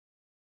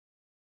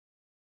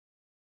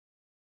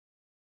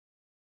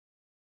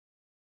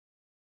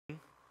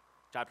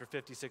Chapter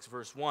 56,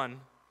 verse 1,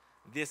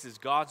 this is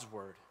God's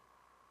word.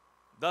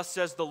 Thus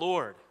says the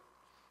Lord,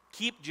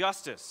 keep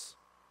justice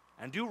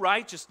and do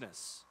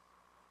righteousness,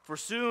 for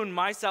soon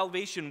my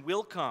salvation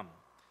will come,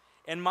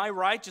 and my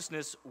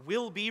righteousness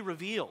will be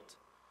revealed.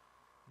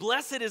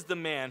 Blessed is the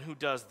man who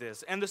does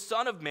this, and the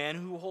Son of Man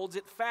who holds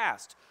it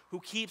fast, who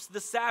keeps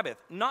the Sabbath,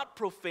 not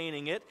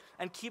profaning it,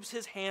 and keeps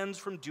his hands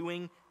from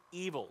doing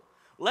evil.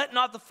 Let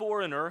not the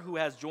foreigner who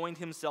has joined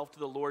himself to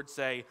the Lord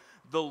say,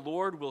 the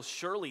Lord will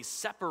surely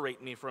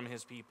separate me from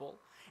his people.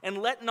 And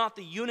let not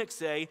the eunuch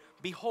say,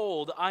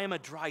 behold, I am a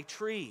dry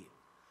tree.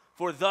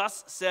 For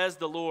thus says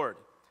the Lord,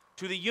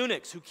 to the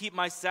eunuchs who keep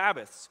my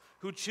Sabbaths,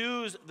 who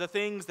choose the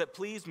things that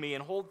please me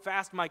and hold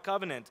fast my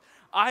covenant,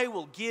 I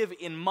will give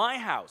in my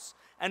house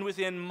and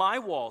within my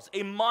walls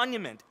a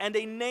monument and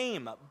a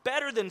name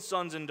better than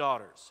sons and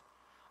daughters.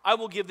 I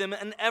will give them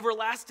an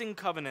everlasting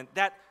covenant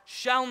that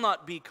shall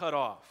not be cut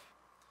off.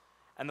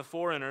 And the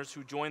foreigners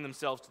who join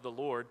themselves to the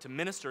Lord to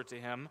minister to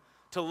him,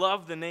 to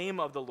love the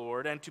name of the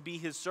Lord and to be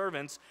his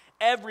servants,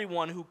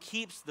 everyone who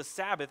keeps the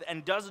Sabbath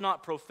and does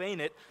not profane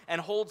it and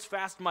holds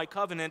fast my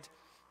covenant,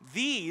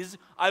 these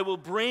I will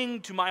bring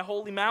to my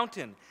holy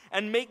mountain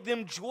and make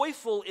them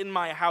joyful in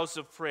my house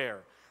of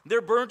prayer.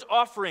 Their burnt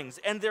offerings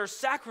and their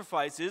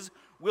sacrifices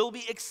will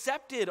be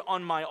accepted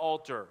on my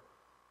altar.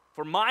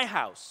 For my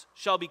house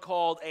shall be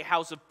called a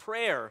house of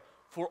prayer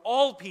for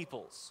all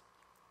peoples.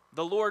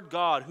 The Lord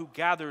God who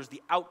gathers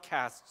the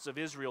outcasts of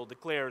Israel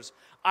declares,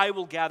 I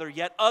will gather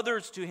yet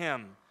others to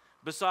him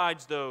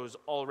besides those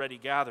already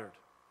gathered.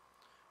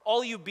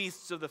 All you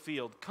beasts of the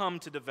field come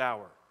to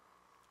devour.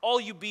 All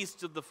you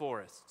beasts of the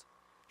forest.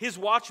 His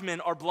watchmen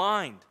are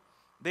blind.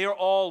 They are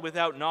all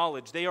without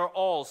knowledge. They are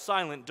all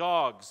silent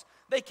dogs.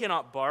 They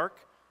cannot bark,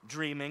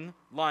 dreaming,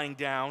 lying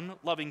down,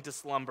 loving to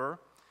slumber.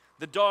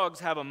 The dogs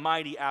have a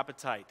mighty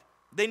appetite.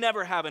 They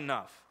never have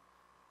enough.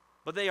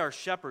 But they are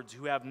shepherds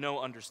who have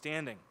no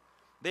understanding.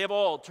 They have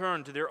all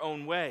turned to their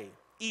own way,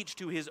 each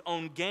to his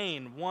own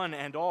gain, one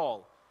and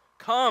all.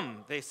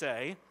 Come, they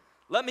say,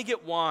 let me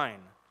get wine.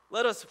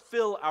 Let us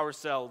fill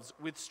ourselves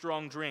with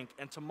strong drink,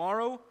 and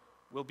tomorrow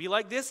will be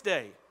like this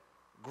day,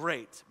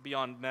 great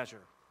beyond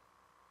measure.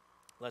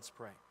 Let's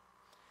pray.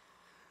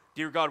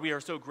 Dear God, we are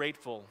so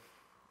grateful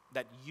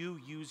that you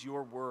use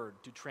your word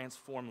to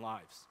transform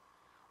lives.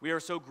 We are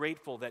so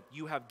grateful that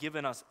you have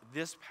given us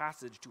this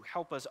passage to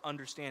help us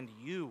understand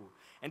you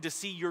and to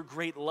see your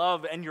great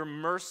love and your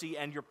mercy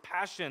and your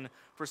passion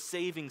for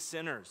saving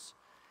sinners.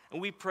 And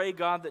we pray,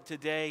 God, that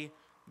today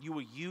you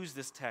will use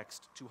this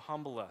text to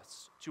humble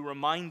us, to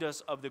remind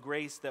us of the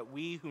grace that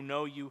we who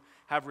know you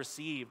have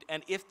received.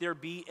 And if there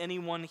be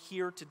anyone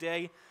here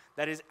today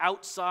that is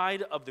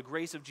outside of the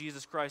grace of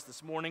Jesus Christ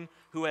this morning,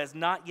 who has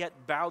not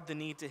yet bowed the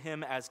knee to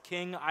him as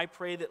King, I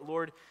pray that,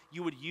 Lord,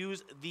 you would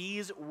use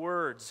these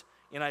words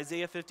in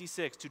Isaiah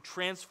 56 to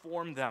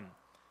transform them,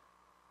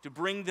 to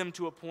bring them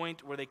to a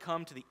point where they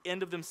come to the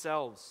end of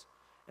themselves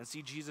and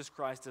see Jesus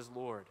Christ as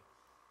Lord,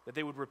 that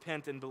they would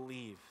repent and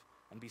believe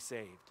and be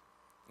saved.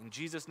 In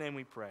Jesus' name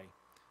we pray,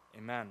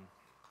 amen.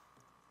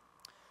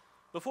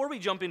 Before we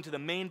jump into the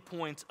main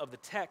points of the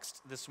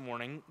text this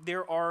morning,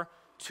 there are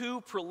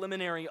two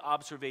preliminary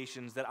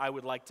observations that I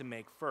would like to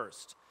make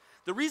first.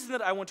 The reason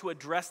that I want to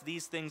address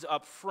these things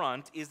up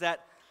front is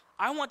that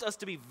I want us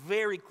to be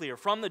very clear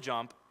from the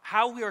jump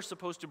how we are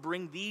supposed to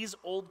bring these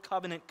old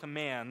covenant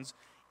commands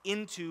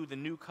into the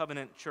new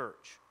covenant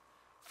church.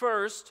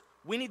 First,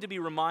 we need to be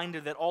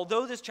reminded that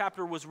although this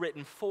chapter was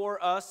written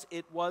for us,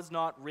 it was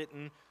not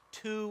written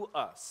to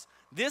us.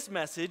 This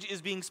message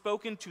is being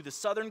spoken to the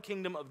southern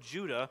kingdom of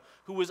Judah,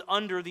 who was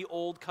under the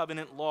old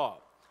covenant law.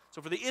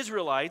 So for the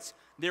Israelites,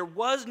 there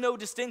was no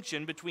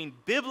distinction between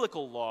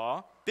biblical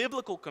law,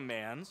 biblical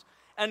commands,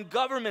 and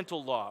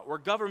governmental law or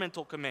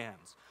governmental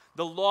commands.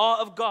 The law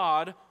of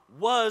God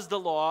was the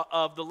law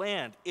of the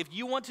land. If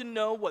you want to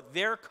know what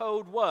their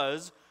code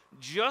was,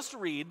 just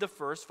read the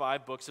first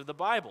 5 books of the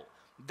Bible.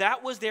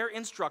 That was their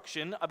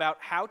instruction about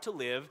how to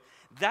live.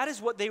 That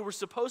is what they were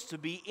supposed to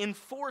be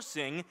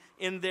enforcing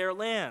in their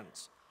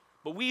lands.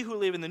 But we who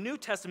live in the New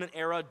Testament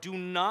era do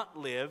not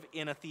live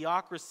in a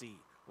theocracy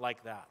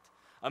like that.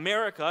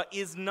 America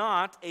is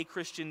not a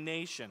Christian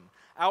nation.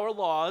 Our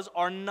laws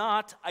are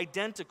not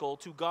identical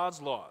to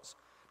God's laws.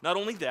 Not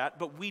only that,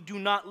 but we do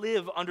not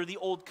live under the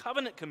old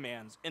covenant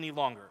commands any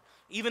longer.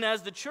 Even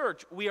as the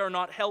church, we are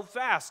not held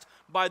fast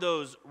by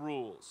those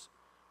rules.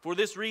 For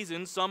this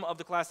reason, some of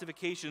the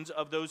classifications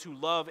of those who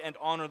love and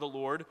honor the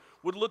Lord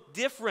would look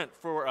different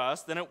for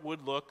us than it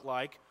would look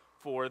like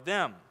for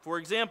them. For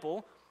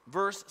example,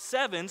 verse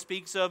 7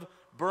 speaks of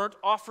burnt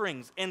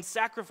offerings and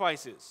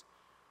sacrifices.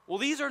 Well,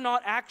 these are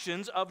not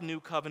actions of new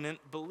covenant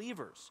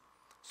believers.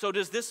 So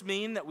does this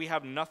mean that we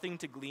have nothing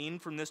to glean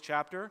from this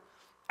chapter?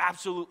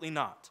 Absolutely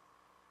not.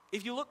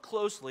 If you look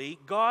closely,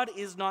 God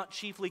is not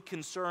chiefly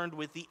concerned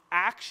with the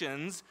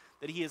actions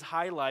that he is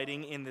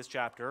highlighting in this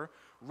chapter.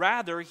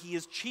 Rather, he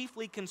is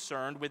chiefly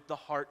concerned with the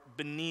heart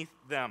beneath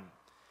them.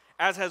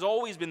 As has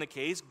always been the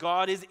case,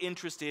 God is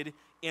interested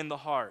in the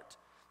heart.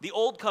 The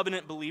Old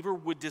Covenant believer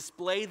would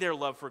display their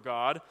love for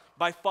God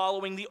by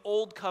following the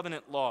Old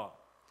Covenant law.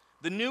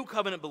 The New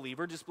Covenant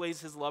believer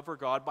displays his love for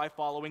God by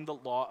following the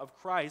law of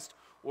Christ,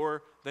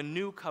 or the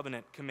New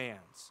Covenant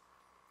commands.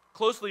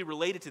 Closely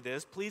related to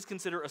this, please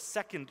consider a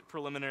second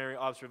preliminary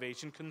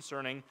observation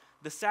concerning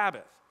the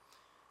Sabbath.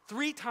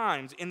 3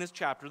 times in this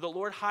chapter, the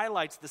Lord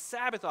highlights the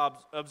Sabbath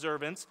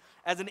observance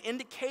as an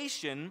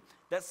indication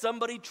that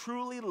somebody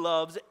truly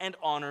loves and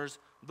honors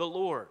the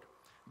Lord.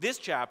 This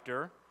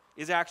chapter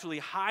is actually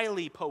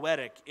highly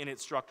poetic in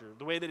its structure.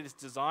 The way that it's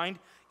designed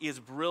is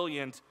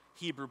brilliant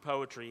Hebrew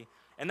poetry.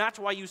 And that's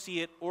why you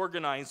see it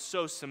organized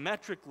so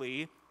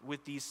symmetrically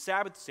with these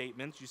Sabbath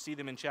statements. You see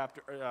them in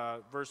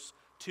verse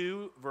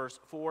 2, verse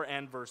 4,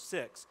 and verse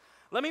 6.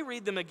 Let me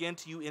read them again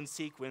to you in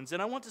sequence,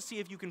 and I want to see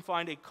if you can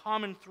find a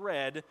common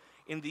thread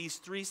in these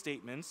 3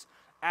 statements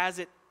as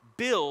it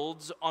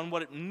builds on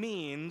what it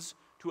means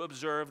to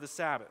observe the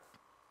Sabbath.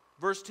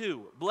 Verse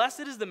 2,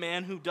 "Blessed is the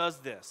man who does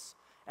this,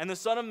 and the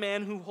Son of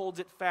Man who holds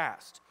it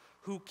fast,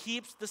 who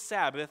keeps the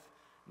Sabbath,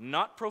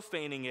 not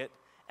profaning it,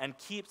 and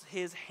keeps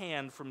his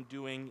hand from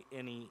doing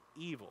any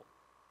evil."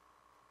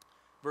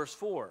 Verse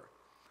 4,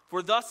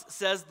 "For thus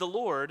says the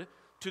Lord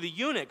to the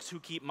eunuchs who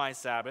keep my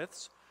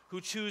Sabbaths, who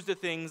choose the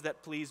things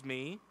that please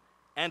me,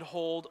 and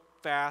hold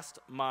fast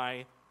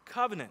my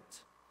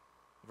covenant."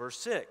 Verse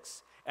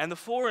 6, "And the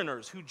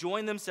foreigners who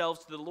join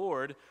themselves to the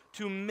Lord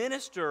to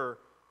minister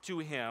to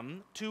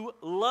him, to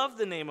love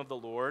the name of the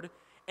Lord,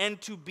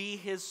 and to be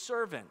his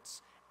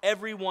servants,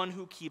 everyone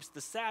who keeps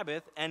the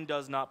Sabbath and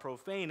does not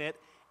profane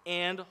it,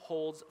 and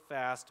holds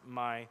fast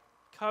my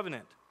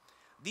covenant."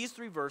 These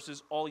 3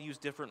 verses all use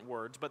different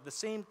words, but the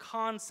same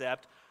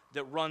concept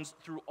that runs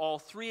through all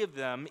 3 of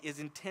them is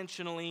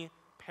intentionally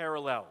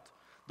paralleled.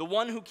 The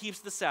one who keeps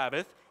the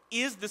Sabbath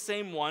is the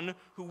same one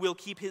who will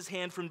keep his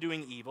hand from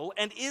doing evil,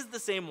 and is the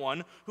same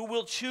one who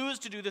will choose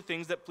to do the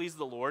things that please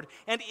the Lord,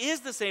 and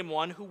is the same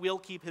one who will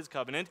keep his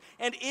covenant,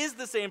 and is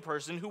the same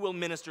person who will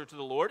minister to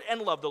the Lord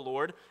and love the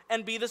Lord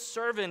and be the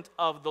servant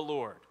of the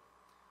Lord.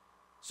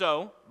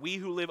 So, we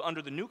who live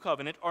under the new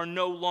covenant are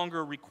no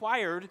longer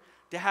required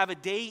to have a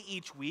day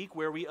each week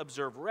where we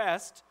observe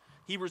rest.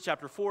 Hebrews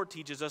chapter 4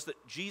 teaches us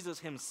that Jesus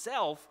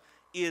himself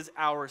is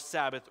our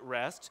Sabbath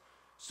rest.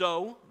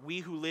 So, we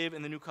who live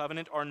in the new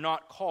covenant are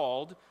not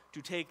called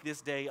to take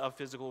this day of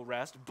physical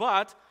rest,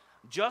 but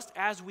just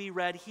as we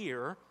read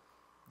here,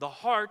 the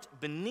heart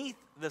beneath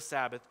the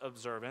Sabbath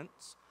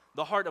observance,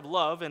 the heart of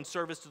love and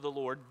service to the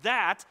Lord,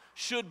 that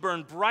should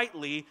burn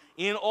brightly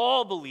in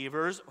all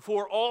believers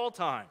for all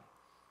time.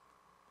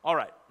 All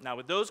right, now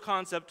with those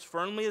concepts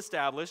firmly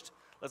established,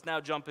 let's now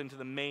jump into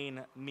the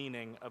main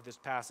meaning of this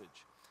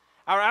passage.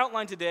 Our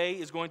outline today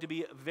is going to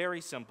be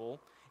very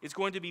simple. It's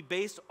going to be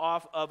based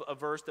off of a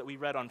verse that we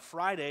read on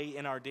Friday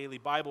in our daily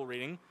Bible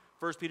reading.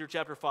 1 Peter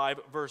chapter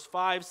 5, verse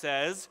 5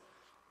 says,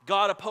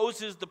 "God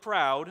opposes the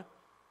proud,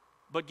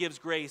 but gives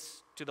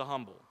grace to the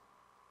humble."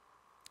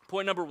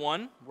 Point number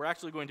 1, we're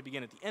actually going to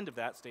begin at the end of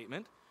that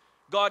statement.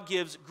 God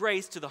gives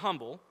grace to the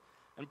humble.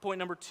 And point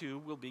number 2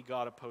 will be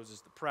God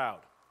opposes the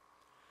proud.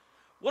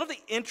 One of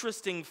the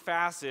interesting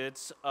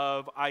facets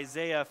of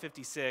Isaiah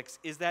 56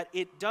 is that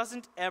it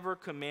doesn't ever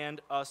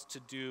command us to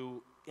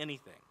do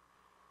anything.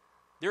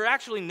 There are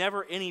actually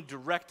never any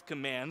direct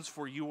commands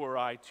for you or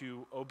I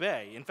to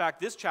obey. In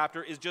fact, this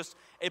chapter is just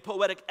a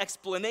poetic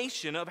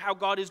explanation of how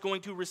God is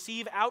going to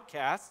receive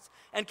outcasts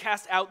and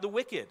cast out the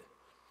wicked.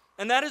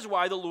 And that is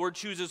why the Lord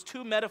chooses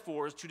 2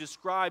 metaphors to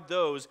describe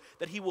those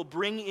that he will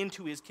bring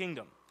into his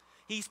kingdom.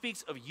 He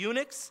speaks of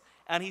eunuchs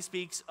and he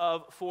speaks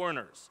of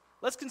foreigners.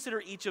 Let's consider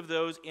each of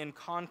those in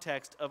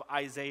context of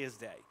Isaiah's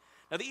day.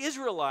 Now, the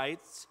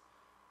Israelites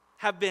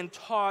have been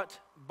taught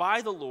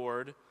by the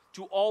Lord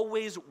to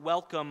always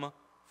welcome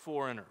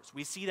foreigners.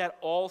 We see that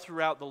all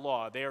throughout the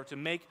law. They are to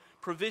make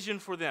provision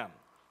for them,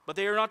 but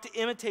they are not to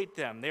imitate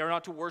them. They are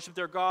not to worship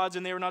their gods,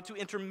 and they are not to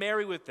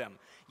intermarry with them.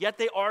 Yet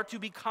they are to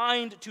be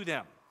kind to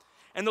them.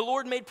 And the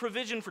Lord made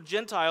provision for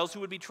Gentiles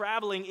who would be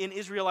traveling in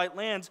Israelite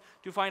lands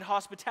to find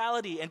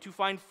hospitality and to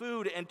find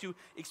food and to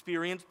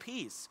experience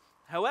peace.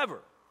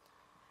 However,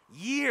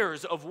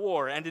 years of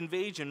war and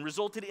invasion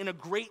resulted in a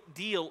great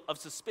deal of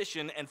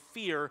suspicion and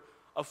fear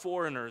of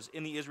foreigners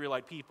in the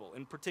Israelite people,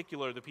 in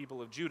particular the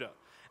people of Judah.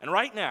 And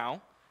right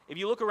now, if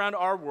you look around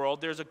our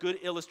world, there's a good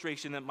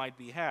illustration that might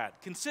be had.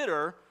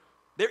 Consider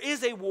there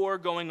is a war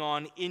going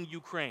on in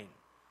Ukraine.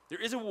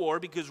 There is a war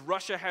because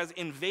Russia has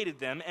invaded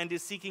them and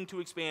is seeking to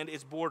expand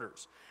its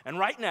borders. And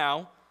right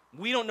now,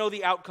 we don't know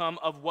the outcome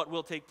of what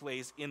will take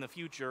place in the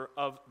future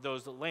of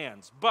those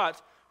lands.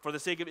 But for the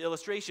sake of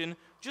illustration,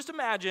 just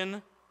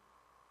imagine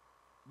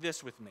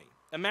this with me.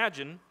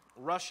 Imagine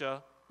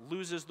Russia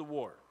loses the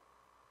war.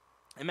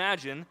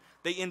 Imagine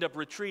they end up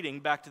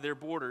retreating back to their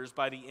borders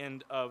by the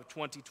end of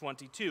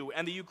 2022,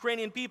 and the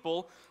Ukrainian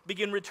people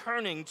begin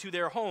returning to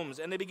their homes,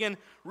 and they begin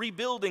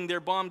rebuilding their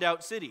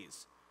bombed-out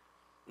cities.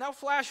 Now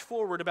flash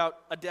forward about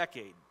a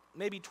decade,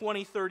 maybe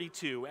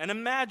 2032, and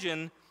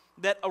imagine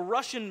that a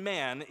Russian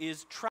man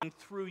is traveling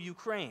through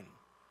Ukraine.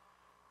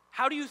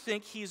 How do you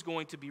think he's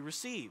going to be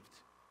received?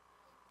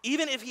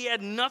 even if he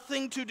had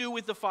nothing to do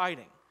with the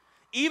fighting,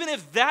 even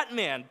if that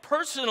man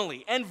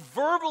personally and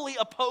verbally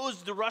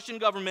opposed the Russian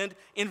government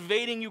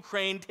invading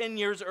Ukraine 10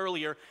 years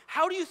earlier,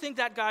 how do you think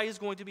that guy is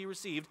going to be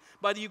received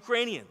by the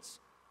Ukrainians?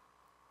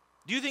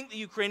 Do you think the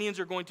Ukrainians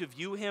are going to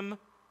view him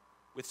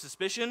with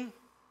suspicion,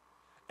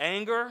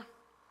 anger,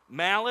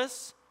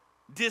 malice,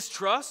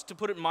 distrust, to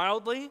put it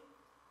mildly?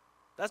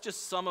 That's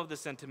just some of the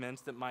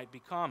sentiments that might be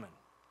common.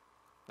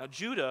 Now,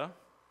 Judah,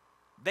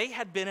 they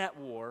had been at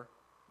war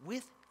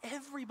with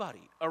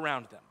everybody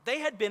around them. They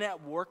had been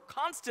at war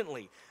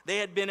constantly. They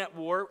had been at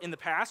war in the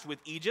past with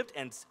Egypt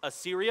and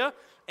Assyria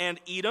and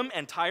Edom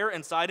and Tyre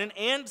and Sidon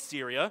and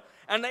Syria,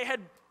 and they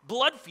had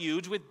blood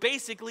feuds with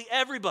basically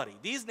everybody.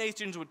 These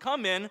nations would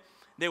come in,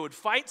 they would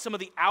fight some of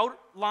the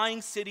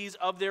outlying cities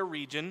of their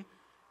region,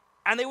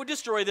 and they would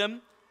destroy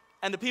them,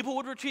 and the people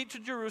would retreat to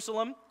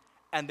Jerusalem,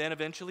 and then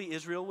eventually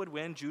Israel would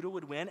win, Judah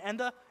would win, and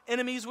the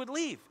enemies would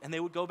leave, and they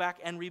would go back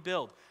and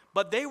rebuild.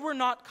 But they were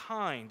not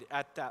kind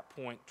at that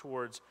point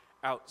towards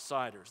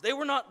outsiders. They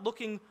were not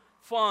looking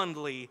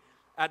fondly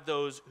at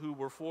those who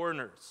were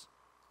foreigners.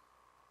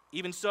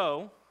 Even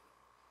so,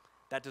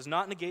 that does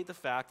not negate the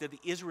fact that the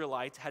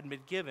Israelites had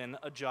been given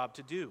a job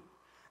to do.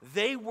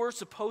 They were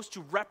supposed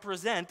to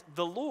represent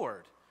the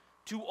Lord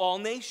to all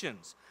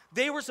nations.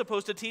 They were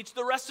supposed to teach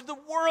the rest of the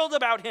world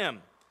about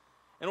him.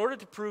 In order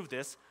to prove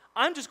this,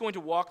 I'm just going to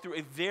walk through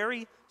a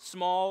very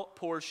small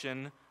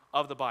portion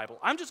of the Bible.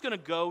 I'm just going to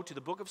go to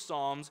the book of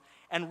Psalms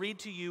and read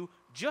to you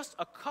just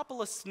a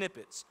couple of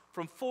snippets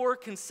from 4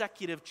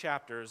 consecutive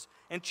chapters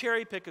and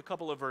cherry pick a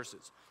couple of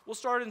verses. We'll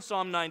start in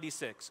Psalm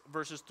 96,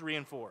 verses 3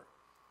 and 4.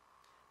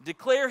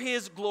 Declare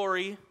his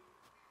glory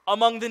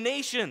among the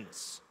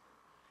nations,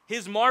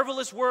 his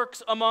marvelous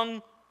works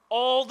among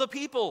all the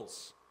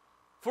peoples.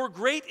 For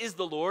great is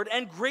the Lord,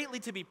 and greatly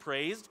to be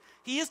praised.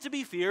 He is to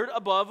be feared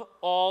above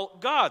all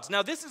gods.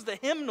 Now, this is the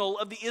hymnal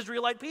of the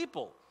Israelite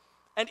people.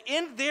 And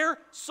in their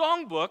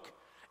songbook,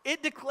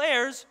 it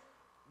declares,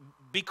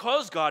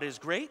 because God is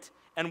great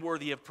and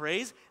worthy of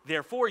praise,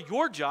 therefore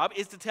your job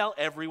is to tell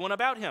everyone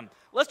about him.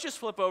 Let's just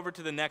flip over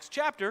to the next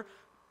chapter,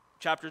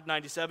 chapter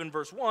 97,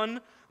 verse 1.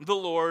 The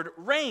Lord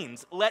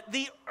reigns. Let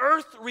the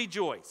earth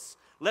rejoice.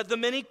 Let the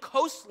many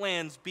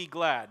coastlands be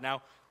glad.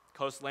 Now,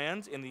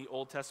 coastlands in the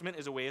Old Testament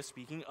is a way of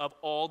speaking of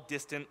all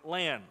distant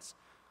lands.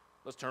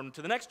 Let's turn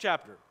to the next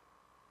chapter.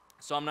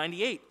 Psalm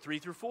 98, 3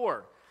 through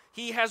 4.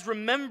 He has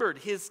remembered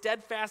his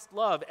steadfast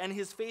love and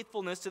his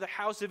faithfulness to the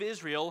house of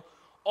Israel.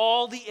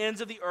 All the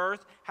ends of the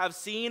earth have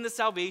seen the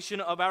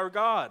salvation of our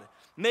God.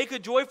 Make a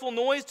joyful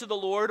noise to the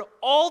Lord,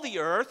 all the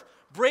earth.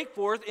 Break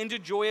forth into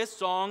joyous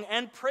song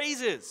and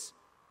praises.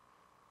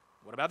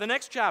 What about the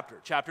next chapter?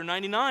 Chapter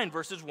 99,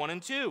 verses 1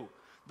 and 2.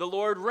 The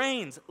Lord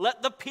reigns.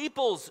 Let the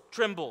peoples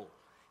tremble.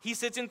 He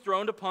sits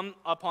enthroned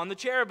upon the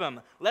cherubim.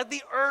 Let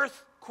the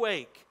earth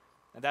quake.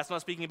 And that's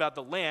not speaking about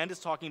the land. It's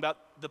talking about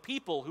the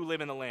people who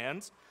live in the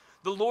lands.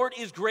 The Lord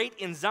is great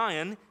in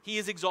Zion. He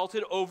is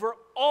exalted over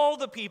all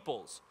the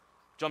peoples.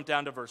 Jump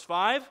down to verse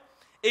 5.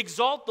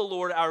 Exalt the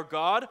Lord our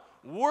God.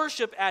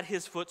 Worship at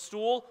his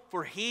footstool,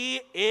 for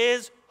he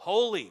is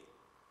holy.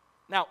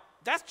 Now,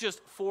 that's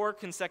just 4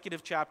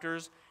 consecutive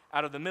chapters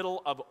out of the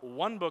middle of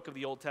one book of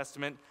the Old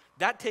Testament.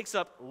 That takes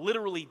up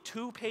literally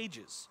 2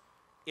 pages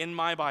in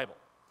my Bible.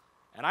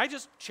 And I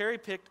just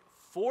cherry-picked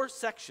 4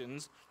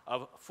 sections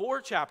of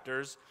 4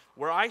 chapters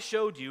where I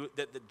showed you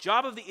that the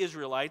job of the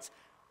Israelites,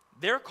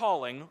 their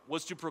calling,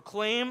 was to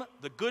proclaim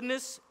the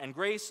goodness and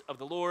grace of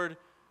the Lord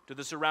to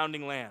the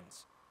surrounding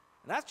lands.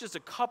 And that's just a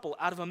couple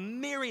out of a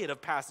myriad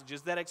of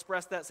passages that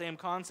express that same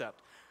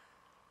concept.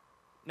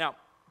 Now,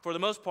 for the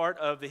most part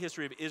of the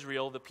history of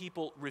Israel, the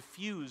people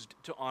refused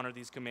to honor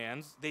these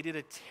commands. They did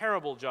a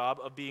terrible job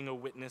of being a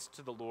witness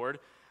to the Lord,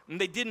 and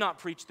they did not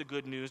preach the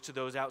good news to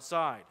those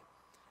outside.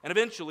 And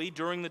eventually,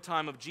 during the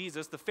time of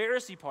Jesus, the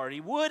Pharisee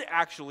party would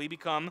actually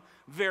become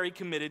very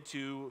committed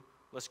to,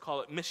 let's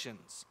call it,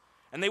 missions.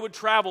 And they would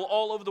travel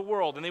all over the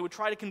world, and they would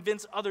try to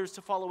convince others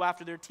to follow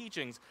after their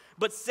teachings.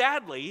 But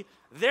sadly,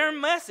 their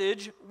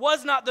message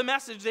was not the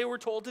message they were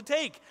told to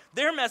take.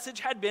 Their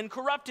message had been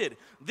corrupted.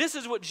 This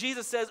is what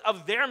Jesus says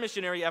of their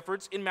missionary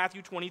efforts in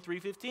Matthew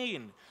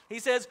 23:15. He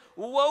says,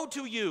 "Woe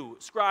to you,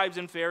 scribes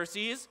and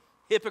Pharisees,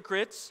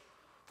 hypocrites!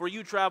 For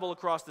you travel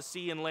across the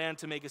sea and land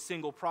to make a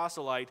single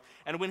proselyte,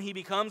 and when he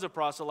becomes a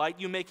proselyte,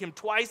 you make him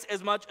twice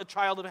as much a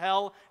child of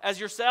hell as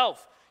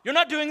yourself." You're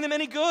not doing them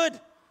any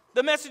good.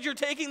 The message you're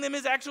taking them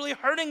is actually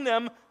hurting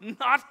them,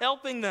 not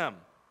helping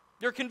them.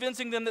 You're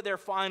convincing them that they're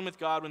fine with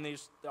God when they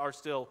are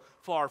still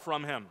far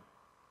from him.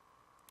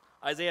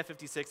 Isaiah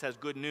 56 has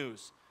good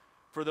news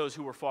for those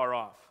who were far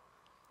off.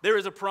 There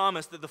is a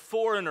promise that the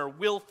foreigner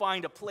will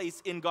find a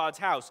place in God's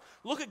house.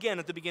 Look again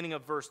at the beginning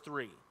of verse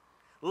 3.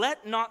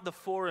 Let not the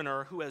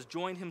foreigner who has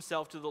joined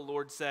himself to the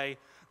Lord say,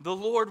 "The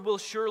Lord will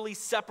surely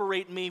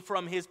separate me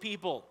from his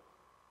people."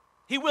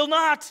 He will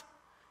not.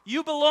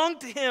 You belong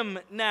to him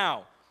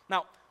now.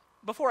 Now,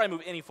 before I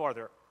move any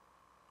farther,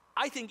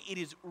 I think it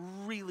is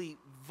really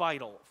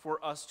vital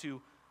for us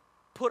to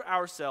put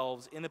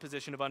ourselves in the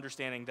position of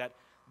understanding that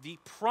the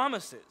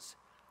promises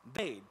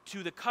made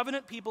to the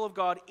covenant people of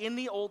God in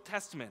the Old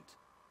Testament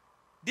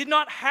did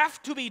not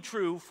have to be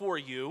true for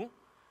you,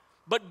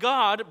 but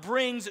God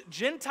brings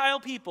Gentile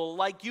people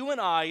like you and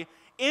I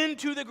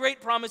into the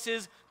great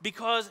promises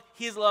because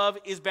his love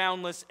is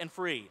boundless and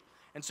free.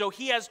 And so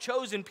he has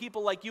chosen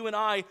people like you and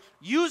I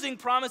using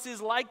promises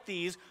like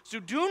these. So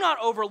do not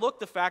overlook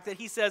the fact that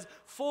he says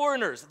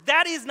foreigners.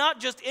 That is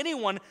not just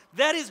anyone,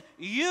 that is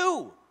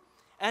you.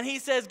 And he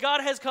says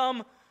God has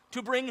come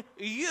to bring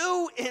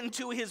you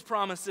into his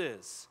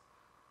promises.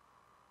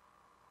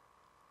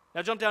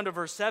 Now jump down to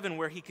verse 7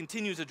 where he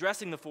continues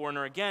addressing the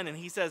foreigner again, and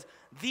he says,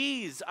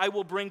 "These I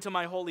will bring to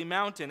my holy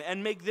mountain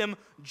and make them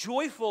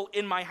joyful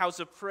in my house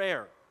of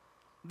prayer.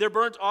 Their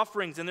burnt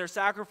offerings and their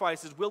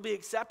sacrifices will be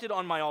accepted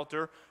on my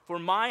altar, for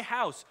my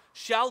house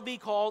shall be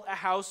called a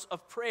house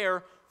of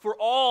prayer for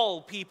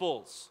all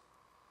peoples."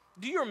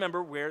 Do you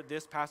remember where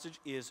this passage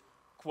is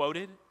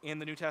quoted in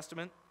the New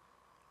Testament?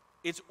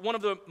 It's one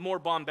of the more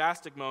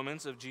bombastic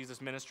moments of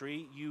Jesus'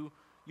 ministry. You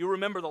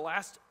remember the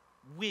last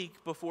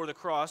week before the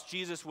cross,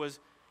 Jesus was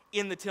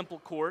in the temple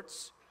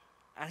courts,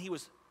 and he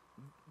was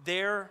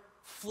there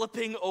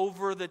flipping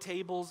over the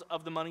tables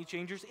of the money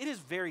changers. It is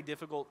very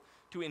difficult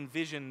to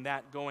envision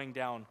that going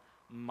down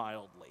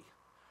mildly,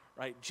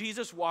 right?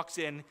 Jesus walks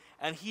in,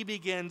 and he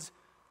begins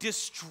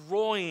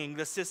destroying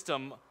the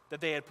system that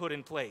they had put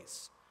in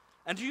place.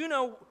 And do you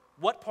know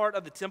what part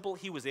of the temple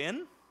he was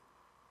in?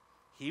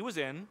 He was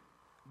in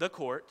the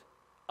court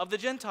of the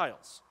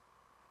Gentiles.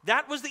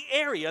 That was the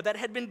area that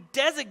had been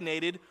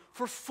designated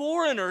for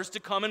foreigners to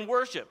come and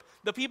worship,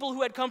 the people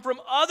who had come from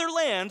other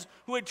lands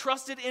who had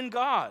trusted in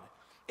God.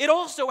 It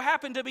also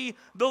happened to be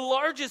the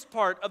largest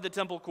part of the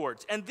temple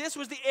courts, and this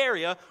was the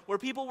area where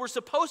people were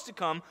supposed to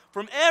come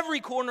from every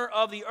corner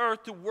of the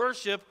earth to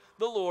worship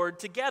the Lord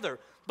together.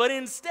 But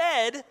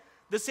instead,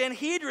 the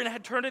Sanhedrin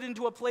had turned it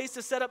into a place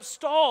to set up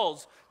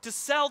stalls to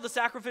sell the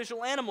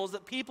sacrificial animals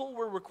that people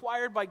were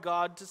required by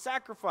God to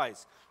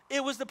sacrifice.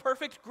 It was the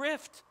perfect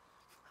grift.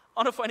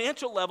 On a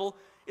financial level,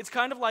 it's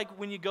kind of like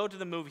when you go to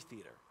the movie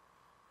theater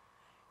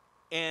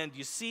and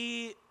you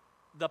see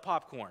the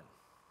popcorn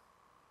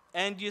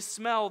and you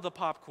smell the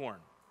popcorn.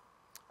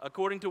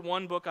 According to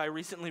one book I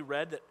recently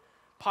read, that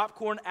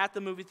popcorn at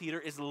the movie theater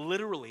is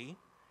literally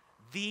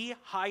the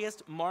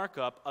highest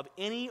markup of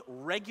any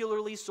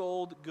regularly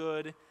sold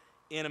good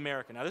in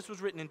America. Now, this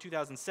was written in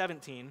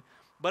 2017,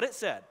 but it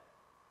said,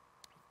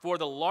 for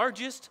the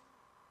largest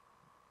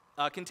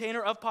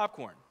container of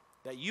popcorn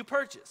that you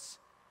purchase,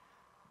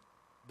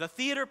 the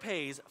theater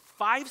pays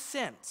 5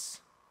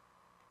 cents,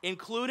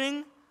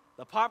 including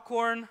the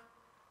popcorn,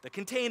 the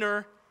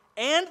container,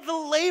 and the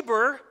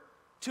labor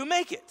to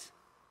make it.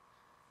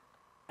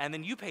 And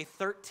then you pay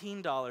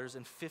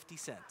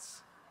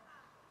 $13.50.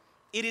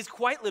 It is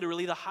quite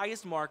literally the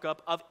highest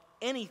markup of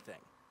anything.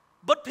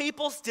 But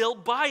people still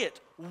buy it.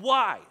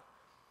 Why?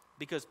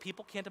 Because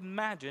people can't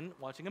imagine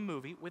watching a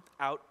movie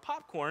without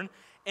popcorn,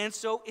 and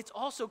so it's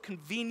also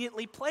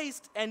conveniently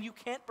placed, and you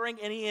can't bring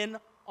any in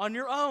on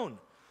your own.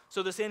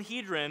 So the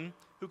Sanhedrin,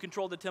 who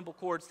controlled the temple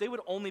courts, they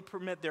would only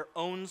permit their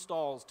own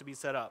stalls to be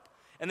set up.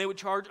 And they would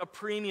charge a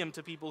premium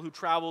to people who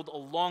traveled a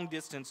long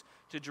distance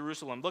to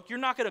Jerusalem. Look, you're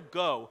not going to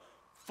go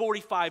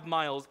 45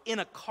 miles in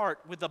a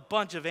cart with a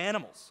bunch of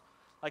animals.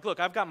 Like, look,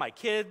 I've got my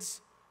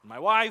kids, my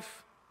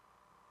wife,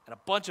 and a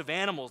bunch of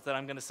animals that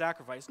I'm going to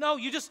sacrifice. No,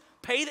 you just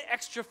pay the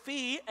extra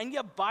fee and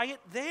you buy it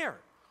there.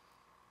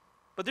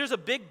 But there's a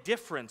big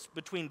difference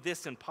between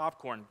this and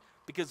popcorn,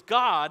 because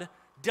God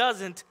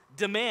doesn't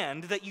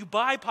demand that you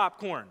buy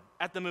popcorn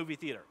at the movie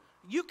theater.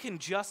 You can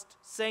just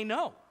say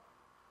no.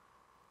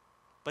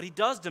 But he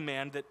does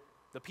demand that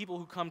the people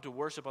who come to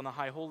worship on the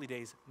high holy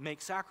days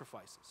make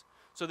sacrifices.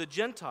 So the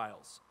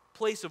Gentiles'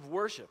 place of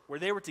worship, where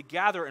they were to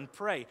gather and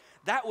pray,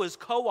 that was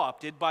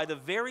co-opted by the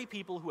very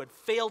people who had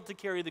failed to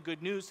carry the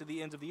good news to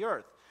the ends of the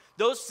earth.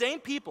 Those same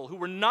people who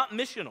were not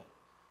missional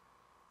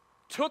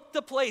took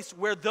the place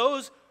where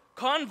those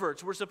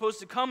converts were supposed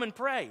to come and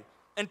pray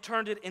and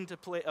turned it into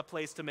a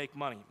place to make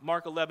money.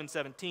 Mark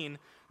 11:17,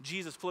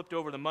 Jesus flipped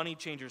over the money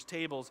changers'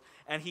 tables,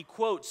 and he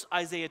quotes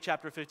Isaiah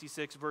chapter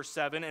 56, verse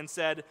 7, and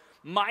said,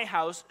 "My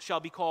house shall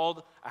be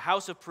called a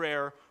house of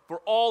prayer for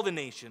all the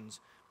nations,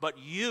 but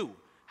you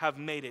have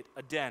made it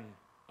a den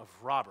of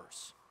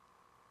robbers."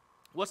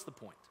 What's the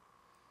point?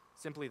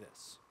 Simply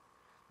this: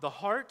 the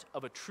heart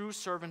of a true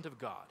servant of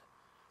God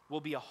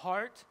will be a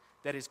heart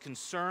that is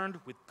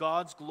concerned with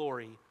God's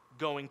glory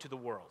going to the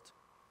world.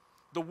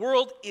 The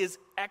world is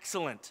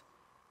excellent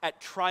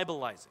at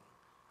tribalizing.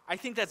 I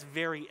think that's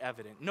very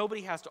evident.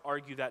 Nobody has to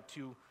argue that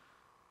too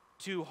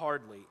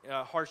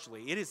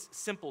harshly. It is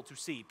simple to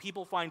see.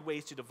 People find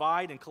ways to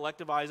divide and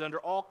collectivize under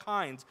all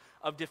kinds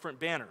of different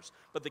banners.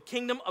 But the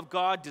kingdom of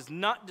God does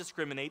not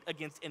discriminate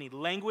against any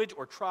language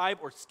or tribe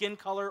or skin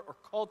color or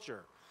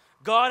culture.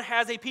 God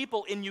has a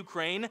people in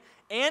Ukraine,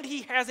 and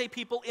he has a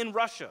people in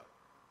Russia.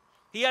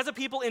 He has a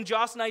people in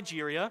Jos,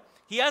 Nigeria.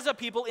 He has a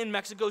people in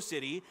Mexico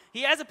City.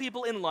 He has a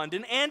people in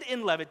London and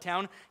in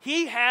Levittown.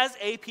 He has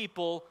a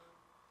people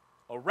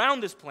around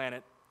this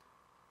planet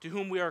to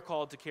whom we are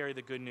called to carry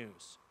the good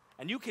news.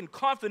 And you can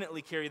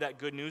confidently carry that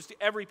good news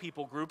to every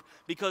people group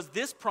because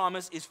this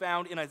promise is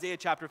found in Isaiah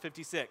chapter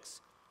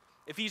 56.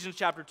 Ephesians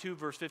chapter 2,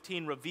 verse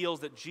 15 reveals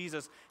that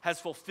Jesus has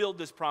fulfilled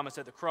this promise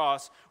at the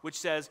cross, which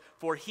says,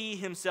 "For he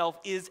himself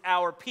is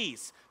our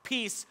peace."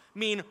 Peace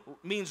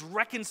means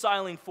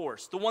reconciling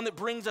force, the one that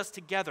brings us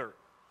together,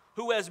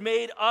 who has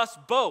made us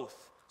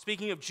both,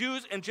 speaking of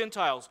Jews and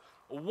Gentiles,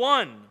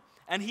 one,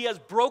 and he has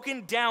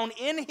broken down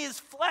in his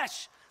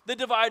flesh the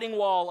dividing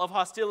wall of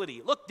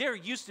hostility. Look, there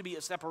used to be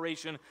a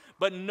separation,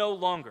 but no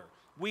longer.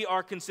 We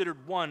are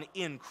considered one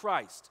in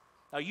Christ.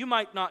 Now, you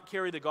might not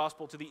carry the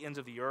gospel to the ends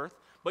of the earth,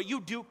 but you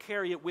do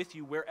carry it with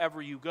you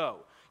wherever you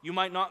go. You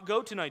might not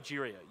go to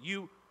Nigeria.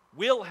 You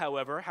will,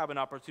 however, have an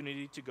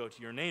opportunity to go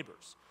to your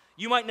neighbors.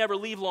 You might never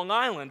leave Long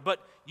Island,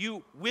 but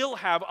you will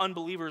have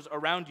unbelievers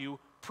around you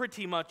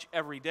pretty much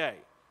every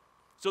day.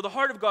 So the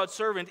heart of God's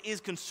servant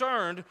is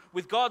concerned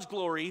with God's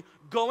glory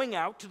going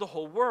out to the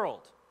whole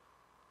world.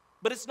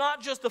 But it's not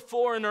just the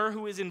foreigner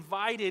who is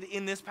invited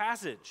in this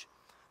passage.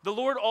 The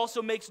Lord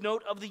also makes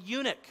note of the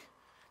eunuch.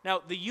 Now,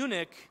 the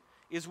eunuch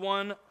is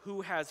one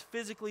who has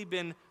physically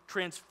been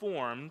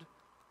transformed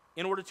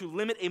in order to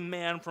limit a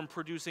man from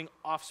producing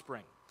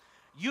offspring.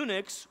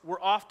 Eunuchs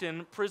were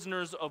often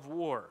prisoners of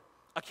war.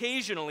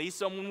 Occasionally,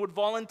 someone would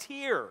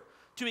volunteer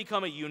to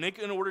become a eunuch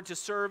in order to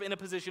serve in a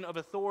position of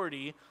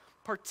authority,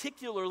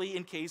 particularly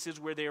in cases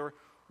where they were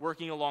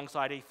working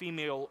alongside a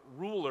female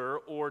ruler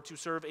or to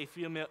serve a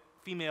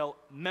female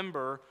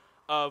member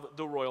of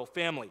the royal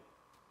family.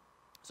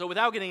 So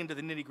without getting into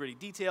the nitty-gritty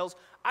details,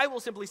 I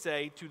will simply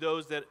say to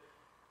those that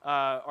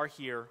are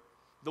here,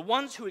 the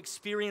ones who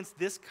experienced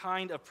this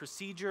kind of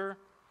procedure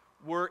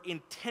were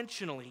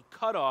intentionally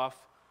cut off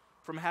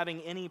from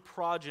having any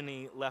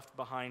progeny left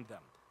behind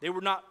them. They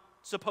were not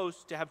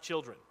supposed to have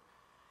children.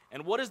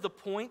 And what is the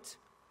point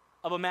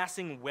of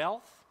amassing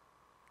wealth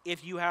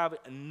if you have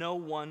no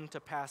one to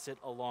pass it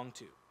along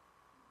to?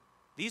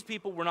 These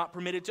people were not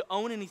permitted to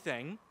own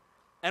anything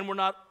and were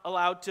not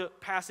allowed to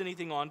pass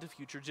anything on to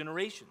future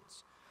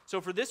generations. So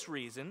for this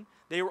reason,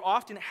 they were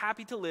often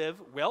happy to live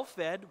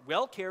well-fed,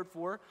 well-cared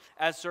for,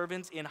 as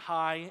servants in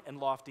high and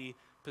lofty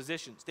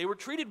positions. They were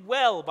treated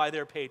well by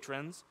their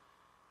patrons,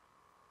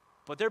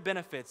 but their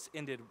benefits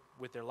ended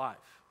with their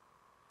life.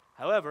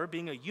 However,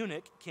 being a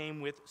eunuch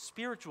came with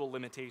spiritual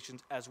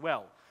limitations as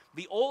well.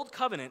 The Old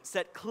Covenant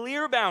set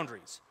clear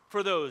boundaries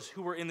for those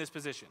who were in this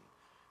position.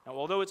 Now,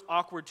 although it's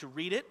awkward to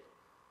read it,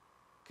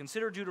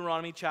 consider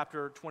Deuteronomy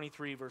chapter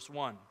 23, verse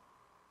 1.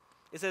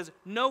 It says,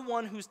 "No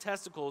one whose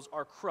testicles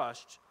are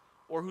crushed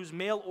or whose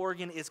male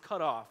organ is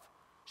cut off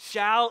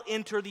shall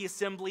enter the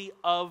assembly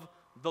of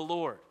the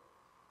Lord."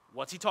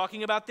 What's he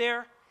talking about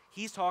there?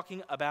 He's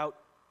talking about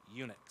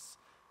eunuchs.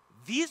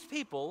 These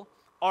people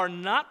are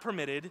not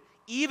permitted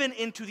even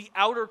into the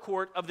outer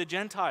court of the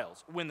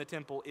Gentiles when the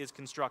temple is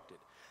constructed.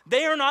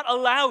 They are not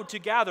allowed to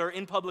gather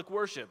in public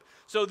worship.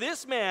 So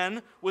this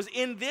man was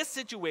in this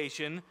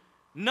situation,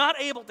 not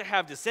able to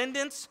have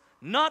descendants,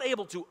 not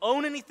able to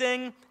own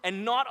anything,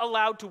 and not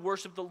allowed to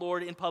worship the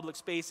Lord in public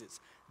spaces.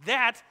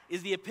 That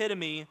is the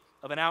epitome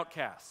of an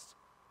outcast.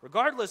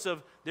 Regardless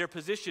of their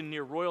position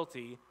near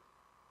royalty,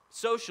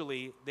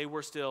 socially, they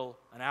were still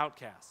an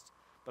outcast.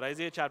 But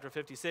Isaiah chapter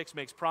 56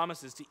 makes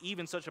promises to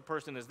even such a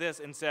person as this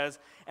and says,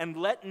 "And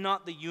let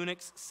not the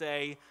eunuchs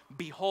say,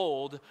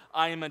 'Behold,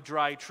 I am a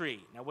dry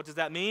tree.'" Now, what does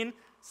that mean?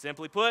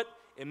 Simply put,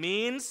 it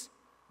means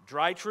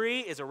dry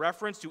tree is a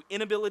reference to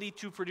inability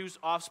to produce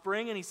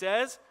offspring, and he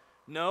says,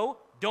 "No,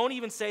 don't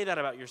even say that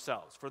about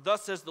yourselves. For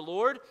thus says the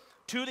Lord,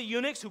 to the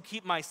eunuchs who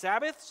keep my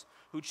Sabbaths,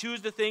 who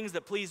choose the things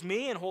that please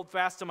me and hold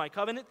fast to my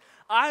covenant,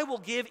 I will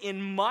give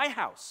in my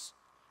house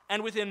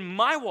and within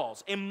my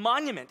walls a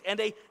monument and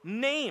a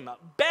name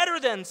better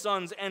than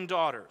sons and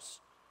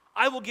daughters.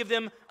 I will give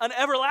them an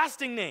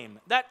everlasting name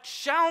that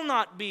shall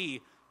not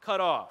be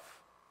cut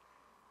off."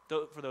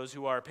 For those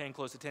who are paying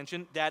close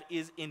attention, that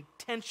is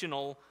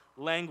intentional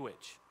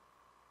language.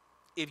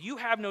 If you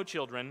have no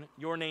children,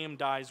 your name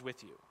dies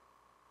with you.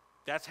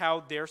 That's how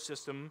their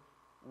system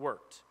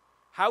worked.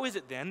 How is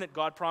it then that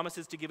God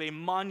promises to give a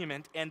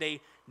monument and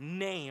a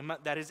name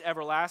that is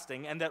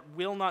everlasting and that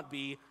will not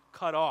be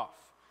cut off?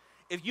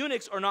 If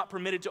eunuchs are not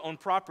permitted to own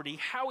property,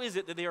 how is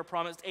it that they are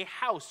promised a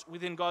house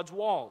within God's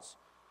walls?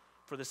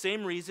 For the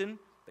same reason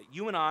that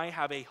you and I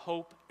have a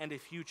hope and a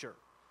future.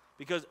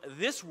 Because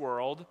this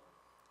world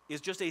is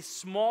just a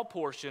small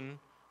portion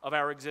of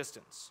our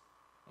existence.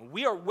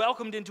 We are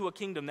welcomed into a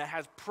kingdom that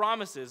has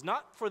promises,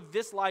 not for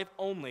this life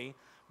only,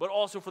 but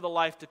also for the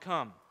life to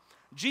come.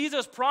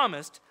 Jesus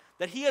promised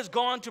that he has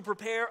gone to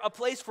prepare a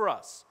place for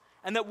us,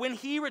 and that when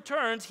he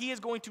returns, he is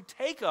going to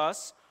take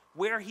us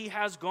where he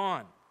has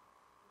gone.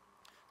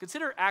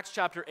 Consider Acts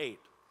chapter 8.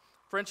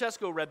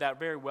 Francesco read that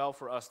very well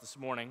for us this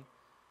morning.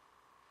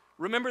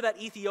 Remember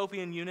that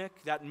Ethiopian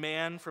eunuch, that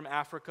man from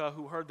Africa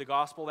who heard the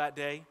gospel that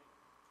day?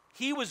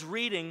 He was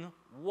reading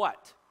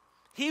what?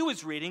 He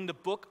was reading the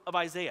book of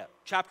Isaiah,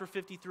 chapter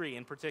 53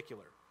 in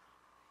particular.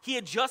 He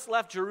had just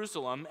left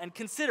Jerusalem, and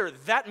consider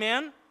that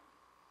man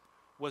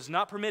was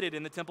not permitted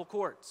in the temple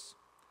courts.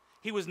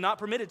 He was not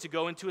permitted to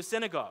go into a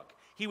synagogue.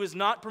 he was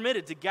not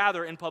permitted to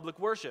gather in public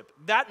worship.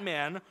 That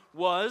man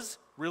was,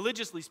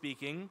 religiously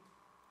speaking,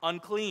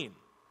 unclean.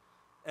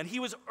 And he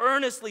was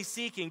earnestly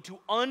seeking to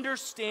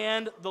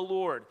understand the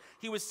Lord.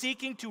 He was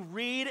seeking to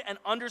read and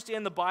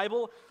understand the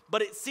Bible,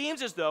 but it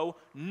seems as though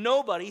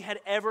nobody had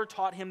ever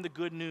taught him the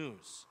good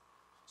news.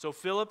 So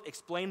Philip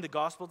explained the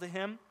gospel to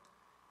him,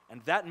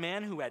 and that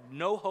man who had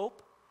no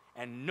hope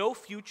and no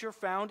future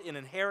found an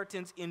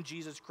inheritance in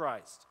Jesus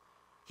Christ.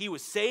 He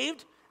was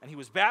saved, and he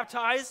was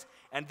baptized,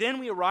 and then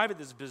we arrive at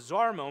this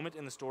bizarre moment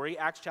in the story,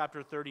 Acts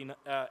chapter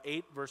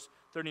 38, verse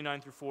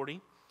 39 through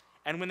 40.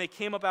 And when they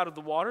came up out of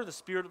the water, the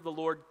Spirit of the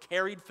Lord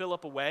carried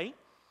Philip away,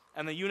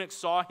 and the eunuch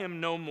saw him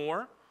no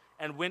more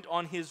and went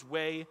on his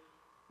way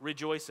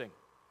rejoicing.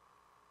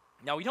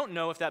 Now, we don't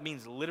know if that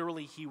means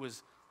literally he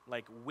was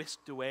like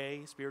whisked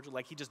away spiritually,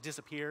 like he just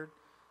disappeared.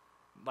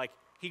 Like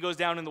he goes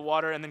down in the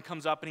water and then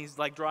comes up and he's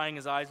like drying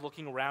his eyes,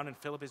 looking around, and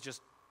Philip is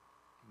just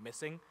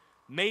missing.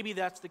 Maybe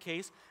that's the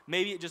case.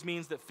 Maybe it just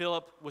means that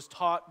Philip was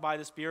taught by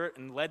the Spirit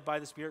and led by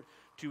the Spirit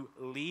to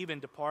leave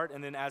and depart,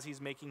 and then as he's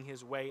making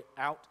his way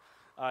out,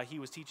 he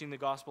was teaching the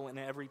gospel in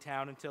every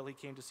town until he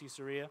came to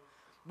Caesarea.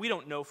 We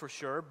don't know for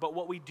sure, but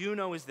what we do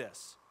know is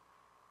this.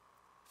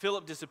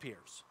 Philip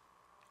disappears.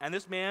 And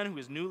this man who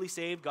is newly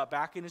saved got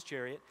back in his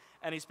chariot,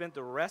 and he spent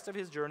the rest of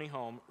his journey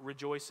home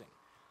rejoicing.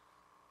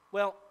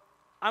 Well,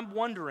 I'm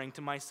wondering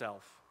to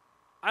myself,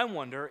 I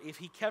wonder if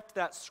he kept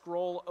that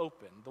scroll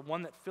open, the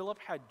one that Philip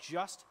had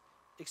just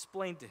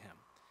explained to him,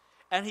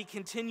 and he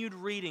continued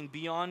reading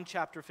beyond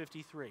chapter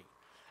 53,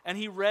 and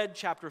he read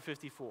chapter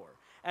 54,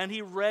 and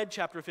he read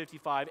chapter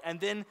 55, and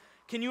then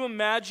can you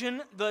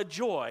imagine the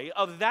joy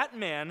of that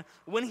man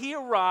when he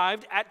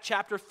arrived at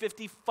chapter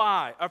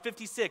 55 or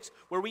 56,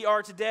 where we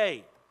are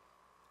today?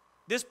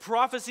 This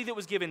prophecy that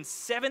was given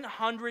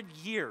 700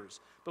 years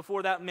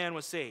before that man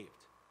was saved.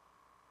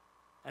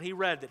 And he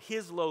read that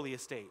his lowly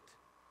estate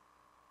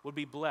would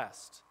be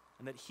blessed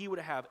and that he would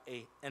have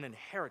an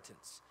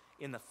inheritance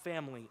in the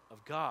family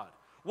of God.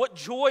 What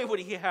joy would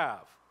he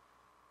have?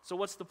 So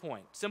what's the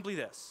point? Simply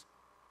this.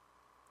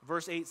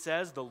 Verse 8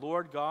 says, "The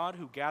Lord God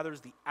who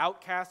gathers the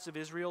outcasts of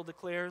Israel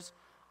declares,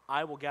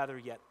 I will gather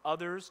yet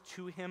others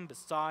to him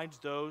besides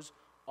those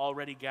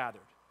already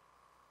gathered."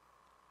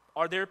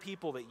 Are there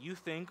people that you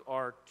think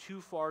are too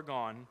far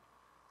gone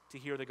to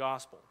hear the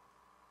gospel?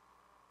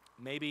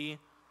 Maybe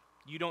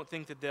you don't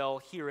think that they'll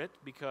hear it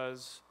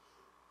because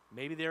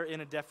maybe they're in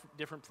a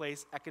different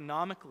place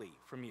economically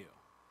from you.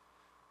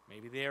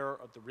 Maybe they're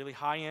at the really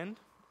high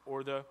end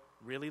or the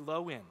really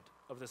low end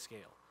of the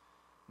scale.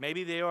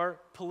 Maybe they are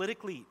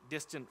politically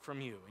distant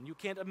from you, and you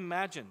can't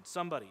imagine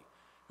somebody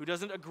who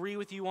doesn't agree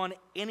with you on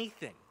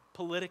anything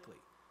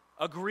politically,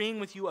 agreeing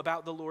with you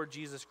about the Lord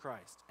Jesus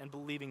Christ and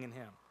believing in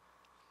him.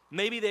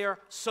 Maybe they are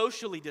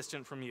socially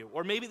distant from you,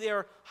 or maybe they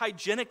are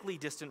hygienically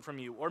distant from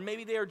you, or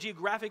maybe they are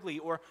geographically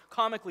or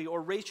comically or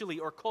racially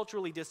or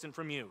culturally distant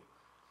from you.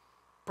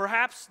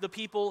 Perhaps the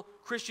people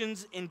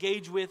Christians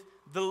engage with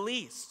the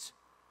least,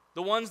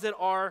 the ones that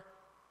are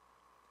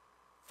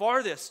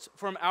farthest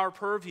from our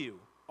purview,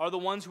 are the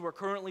ones who are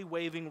currently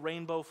waving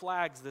rainbow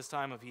flags this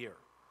time of year.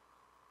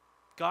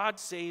 God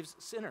saves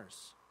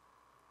sinners.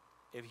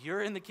 If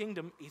you're in the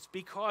kingdom, it's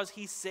because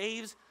he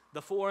saves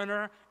the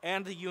foreigner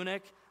and the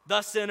eunuch,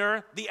 the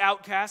sinner, the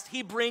outcast.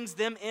 He brings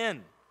them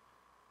in.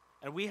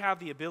 And we have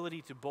the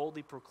ability to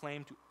boldly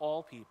proclaim to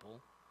all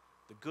people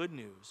the good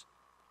news,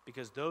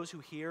 because those who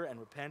hear and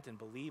repent and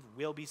believe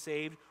will be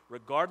saved,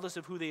 regardless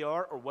of who they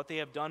are or what they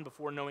have done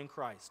before knowing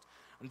Christ.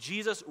 And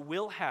Jesus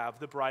will have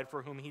the bride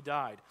for whom he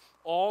died.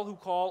 All who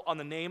call on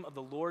the name of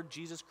the Lord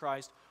Jesus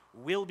Christ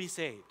will be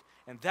saved.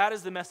 And that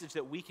is the message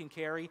that we can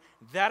carry.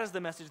 That is the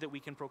message that we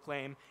can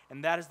proclaim.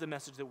 And that is the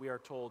message that we are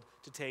told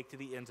to take to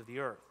the ends of the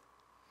earth.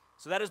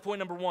 So that is point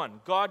number one.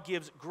 God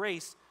gives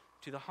grace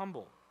to the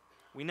humble.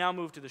 We now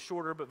move to the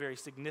shorter but very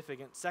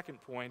significant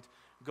second point.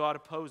 God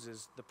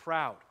opposes the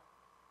proud.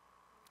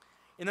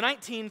 In the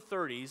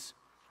 1930s,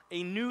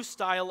 a new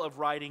style of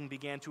writing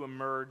began to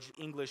emerge in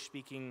the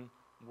English-speaking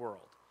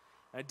world.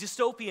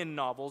 Dystopian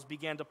novels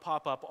began to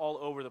pop up all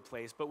over the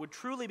place, but would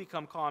truly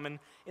become common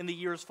in the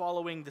years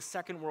following the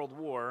Second World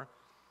War.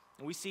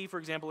 And we see, for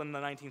example, in the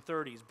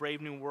 1930s,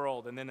 Brave New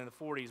World, and then in the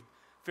 40s,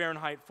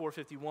 Fahrenheit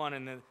 451,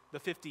 and the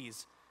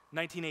 50s,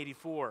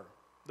 1984.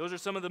 Those are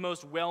some of the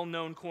most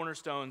well-known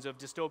cornerstones of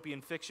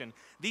dystopian fiction.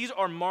 These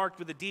are marked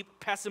with a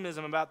deep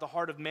pessimism about the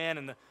heart of man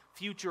and the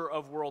future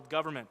of world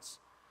governments.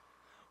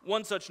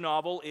 One such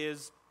novel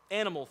is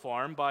Animal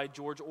Farm by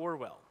George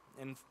Orwell.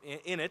 And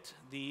in it,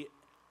 the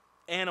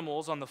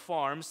animals on the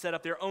farm set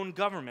up their own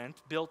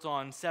government built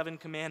on 7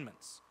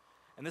 commandments.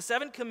 And the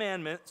seventh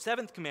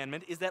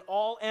commandment is that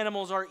all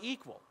animals are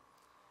equal.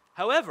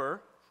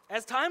 However,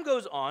 as time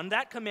goes on,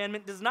 that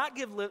commandment does not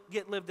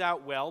get lived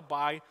out well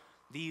by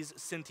these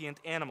sentient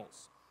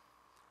animals.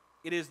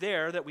 It is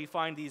there that we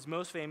find these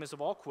most famous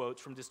of all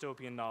quotes from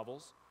dystopian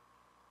novels.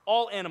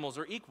 All animals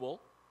are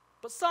equal,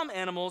 but some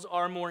animals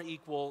are more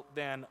equal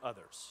than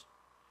others.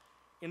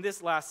 In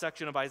this last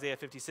section of Isaiah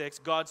 56,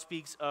 God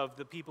speaks of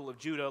the people of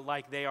Judah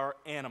like they are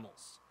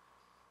animals.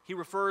 he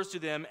refers to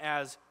them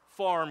as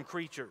farm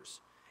creatures.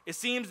 It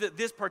seems that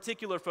this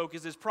particular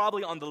focus is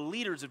probably on the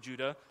leaders of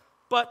Judah,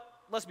 but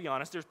let's be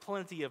honest, there's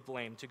plenty of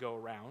blame to go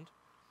around.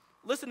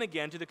 Listen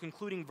again to the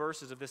concluding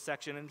verses of this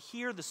section and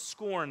hear the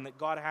scorn that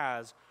God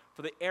has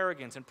for the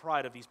arrogance and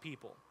pride of these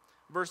people.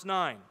 Verse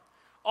 9,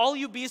 all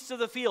you beasts of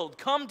the field,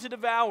 come to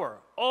devour,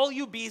 all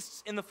you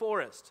beasts in the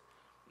forest.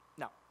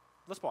 Now,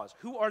 let's pause.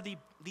 Who are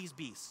these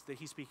beasts that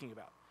he's speaking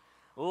about?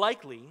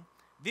 Likely,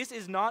 this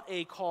is not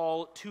a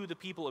call to the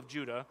people of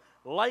Judah.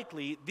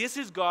 Likely, this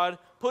is God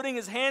putting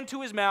his hand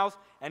to his mouth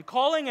and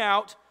calling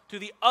out to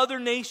the other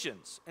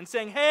nations and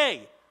saying,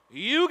 hey,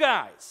 you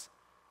guys,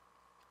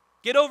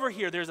 get over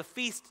here. There's a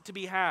feast to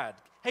be had.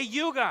 Hey,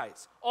 you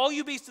guys, all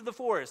you beasts of the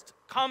forest,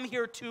 come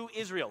here to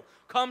Israel.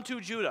 Come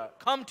to Judah.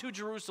 Come to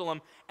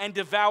Jerusalem and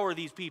devour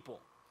these people.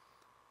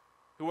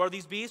 Who are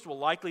these beasts? Well,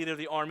 likely they're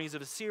the armies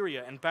of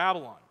Assyria and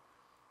Babylon.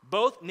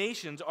 Both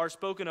nations are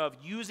spoken of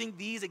using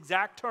these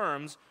exact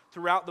terms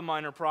throughout the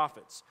minor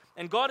prophets.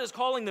 And God is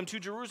calling them to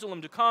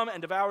Jerusalem to come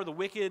and devour the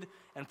wicked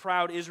and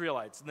proud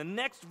Israelites. And the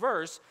next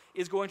verse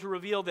is going to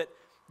reveal that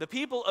the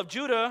people of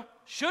Judah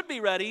should be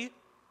ready,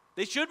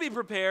 they should be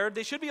prepared,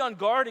 they should be on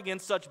guard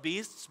against such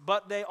beasts,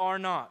 but they are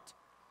not.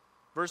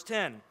 Verse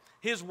 10,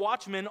 his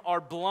watchmen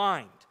are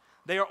blind.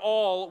 They are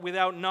all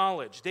without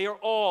knowledge. They are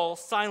all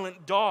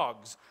silent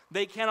dogs.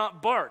 They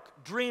cannot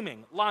bark,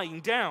 dreaming, lying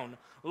down,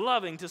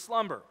 loving to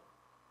slumber.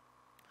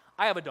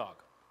 I have a dog.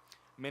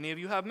 Many of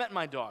you have met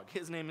my dog.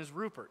 His name is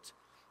Rupert.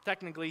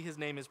 Technically, his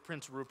name is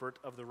Prince Rupert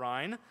of the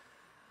Rhine.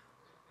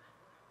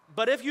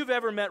 But if you've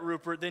ever met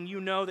Rupert, then you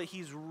know that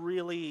he's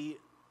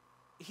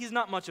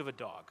not much of a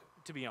dog,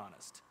 to be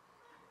honest.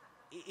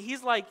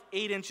 He's like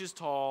 8 inches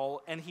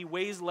tall, and he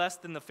weighs less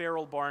than the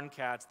feral barn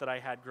cats that I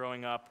had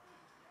growing up.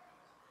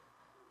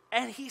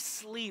 And he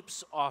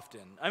sleeps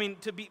often. I mean,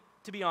 to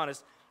be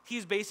honest,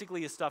 he's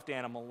basically a stuffed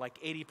animal like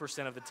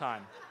 80% of the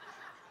time.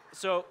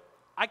 So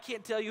I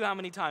can't tell you how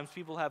many times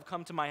people have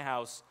come to my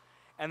house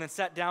and then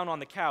sat down on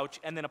the couch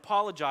and then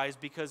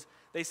apologized because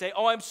they say,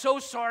 oh, I'm so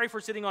sorry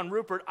for sitting on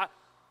Rupert.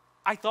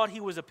 I thought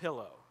he was a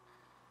pillow.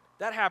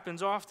 That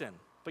happens often.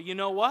 But you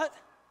know what?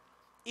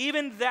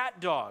 Even that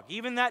dog,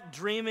 even that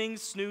dreaming,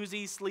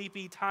 snoozy,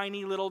 sleepy,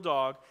 tiny little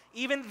dog,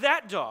 even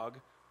that dog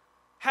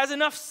has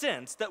enough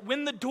sense that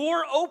when the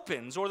door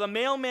opens or the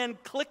mailman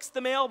clicks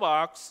the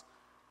mailbox,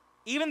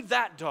 even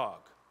that dog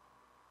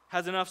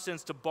has enough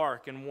sense to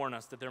bark and warn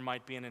us that there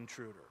might be an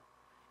intruder.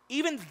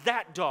 Even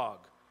that dog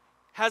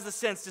has the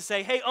sense to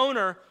say, hey,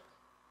 owner,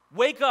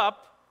 wake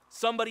up,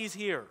 somebody's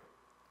here.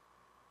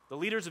 The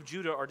leaders of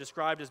Judah are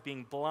described as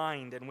being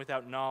blind and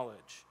without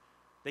knowledge.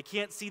 They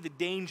can't see the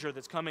danger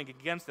that's coming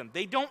against them.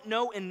 They don't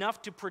know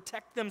enough to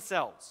protect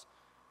themselves.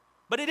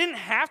 But it didn't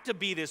have to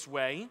be this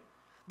way.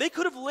 They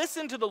could have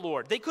listened to the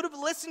Lord. They could have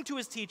listened to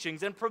his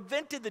teachings and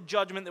prevented the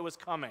judgment that was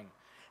coming.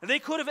 They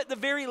could have, at the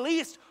very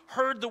least,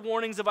 heard the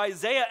warnings of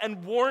Isaiah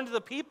and warned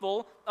the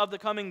people of the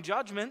coming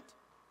judgment.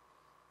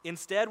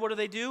 Instead, what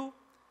do?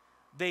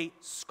 They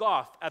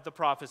scoffed at the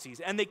prophecies,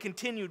 and they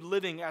continued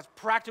living as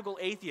practical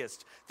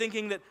atheists,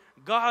 thinking that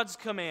God's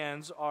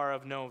commands are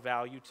of no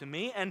value to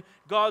me, and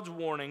God's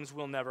warnings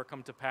will never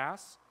come to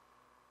pass.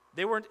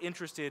 They weren't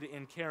interested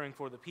in caring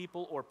for the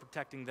people or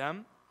protecting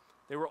them.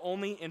 They were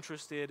only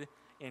interested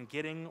in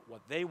getting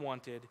what they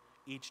wanted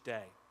each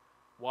day.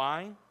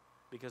 Why?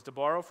 Because, to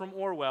borrow from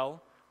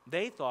Orwell,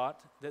 they thought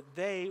that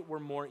they were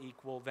more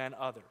equal than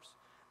others.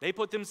 They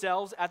put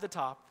themselves at the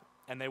top,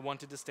 and they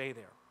wanted to stay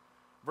there.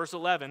 Verse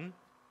 11,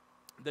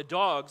 the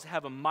dogs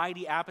have a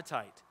mighty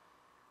appetite.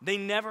 They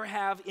never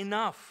have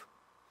enough.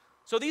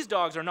 So these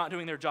dogs are not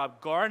doing their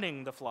job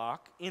guarding the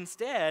flock.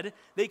 Instead,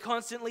 they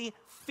constantly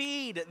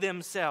feed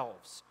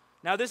themselves.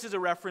 Now, this is a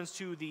reference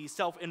to the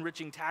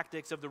self-enriching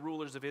tactics of the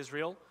rulers of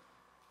Israel.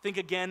 Think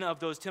again of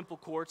those temple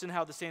courts and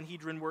how the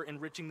Sanhedrin were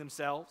enriching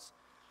themselves.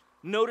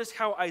 Notice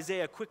how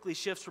Isaiah quickly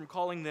shifts from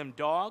calling them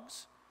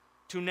dogs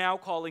to now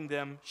calling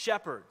them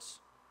shepherds.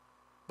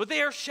 But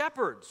they are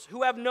shepherds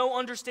who have no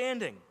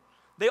understanding.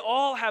 They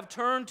all have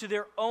turned to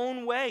their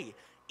own way,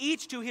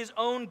 each to his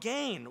own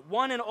gain,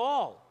 one and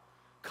all.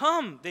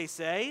 Come, they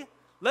say,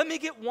 let me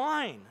get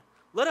wine.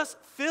 Let us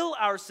fill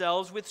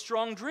ourselves with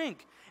strong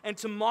drink, and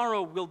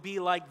tomorrow will be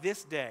like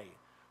this day,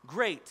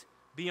 great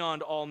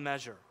beyond all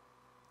measure.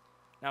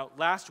 Now,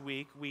 last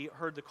week, we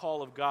heard the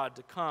call of God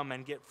to come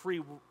and get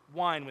free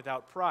wine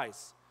without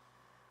price.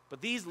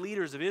 But these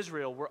leaders of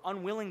Israel were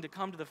unwilling to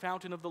come to the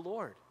fountain of the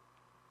Lord.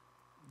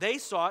 They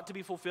sought to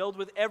be fulfilled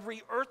with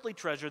every earthly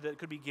treasure that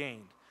could be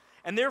gained.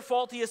 And their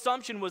faulty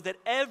assumption was that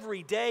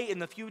every day in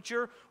the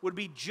future would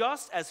be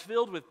just as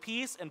filled with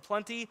peace and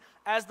plenty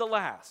as the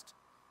last.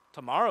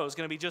 Tomorrow is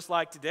going to be just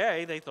like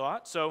today, they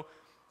thought, so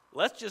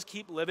let's just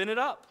keep living it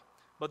up.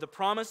 But the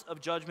promise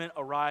of judgment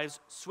arrives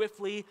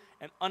swiftly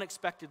and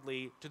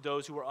unexpectedly to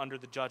those who are under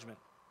the judgment.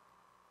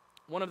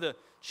 One of the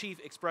chief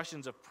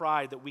expressions of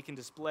pride that we can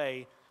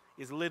display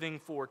is living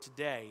for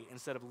today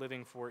instead of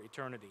living for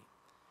eternity.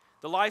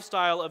 The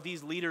lifestyle of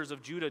these leaders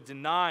of Judah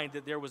denied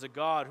that there was a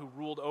God who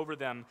ruled over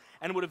them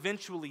and would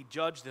eventually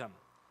judge them.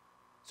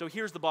 So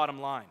here's the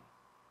bottom line.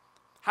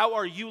 How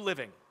are you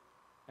living?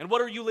 And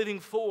what are you living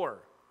for?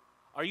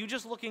 Are you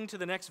just looking to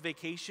the next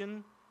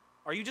vacation?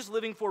 Are you just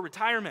living for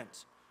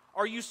retirement?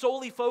 Are you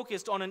solely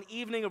focused on an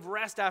evening of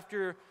rest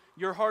after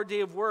your hard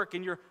day of work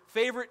and your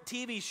favorite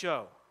TV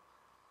show?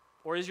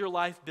 Or is your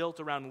life built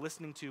around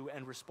listening to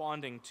and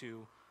responding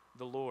to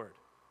the Lord?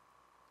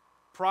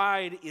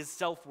 Pride is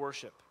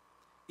self-worship.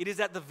 It is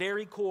at the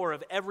very core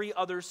of every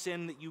other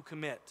sin that you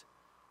commit.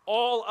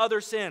 All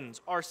other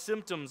sins are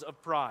symptoms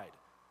of pride.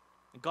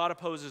 And God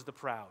opposes the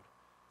proud,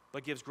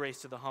 but gives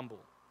grace to the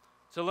humble.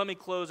 So let me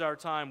close our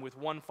time with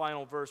one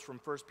final verse from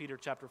 1 Peter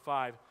chapter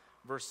 5,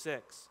 verse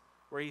 6,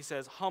 where he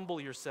says,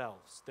 "Humble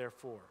yourselves,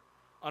 therefore,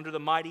 under the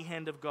mighty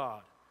hand of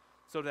God,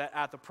 so that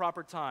at the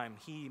proper time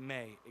he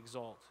may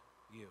exalt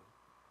you."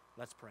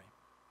 Let's pray.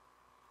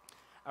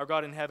 Our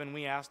God in heaven,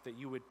 we ask that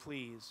you would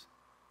please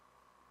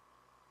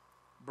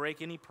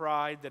break any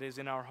pride that is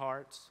in our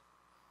hearts,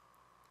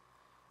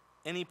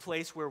 any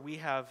place where we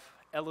have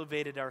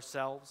elevated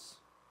ourselves,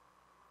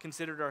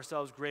 considered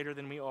ourselves greater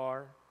than we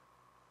are,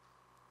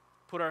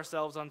 put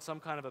ourselves on some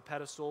kind of a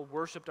pedestal,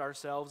 worshiped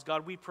ourselves.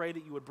 God, we pray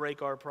that you would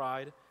break our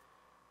pride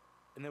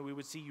and that we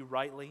would see you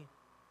rightly.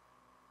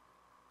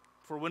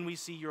 For when we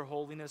see your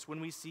holiness,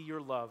 when we see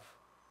your love,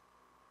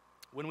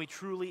 when we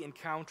truly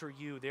encounter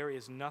you, there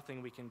is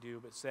nothing we can do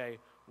but say,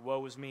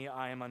 "Woe is me,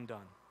 I am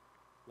undone,"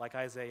 like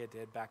Isaiah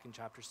did back in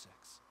chapter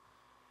 6.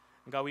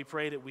 And God, we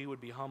pray that we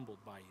would be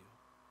humbled by you,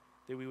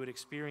 that we would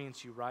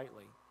experience you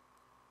rightly,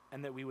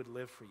 and that we would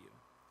live for you.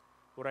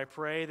 Lord, I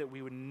pray that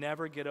we would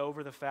never get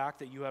over the fact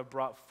that you have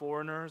brought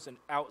foreigners and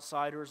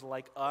outsiders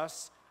like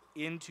us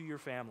into your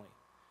family,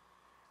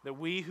 that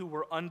we who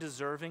were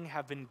undeserving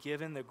have been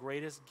given the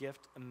greatest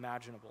gift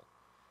imaginable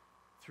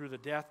through the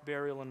death,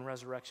 burial, and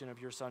resurrection of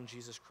your Son,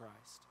 Jesus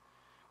Christ.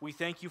 We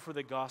thank you for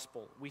the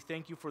gospel. We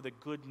thank you for the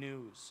good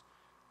news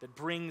that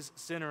brings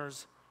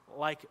sinners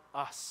like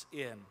us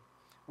in.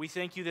 We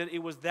thank you that it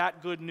was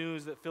that good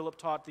news that Philip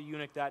taught the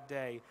eunuch that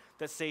day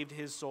that saved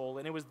his soul.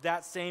 And it was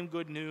that same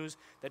good news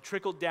that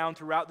trickled down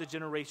throughout the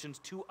generations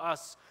to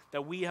us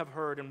that we have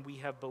heard and we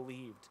have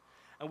believed.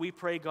 And we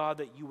pray, God,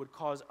 that you would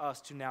cause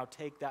us to now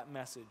take that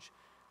message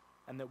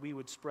and that we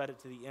would spread it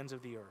to the ends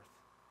of the earth.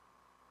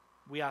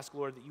 We ask,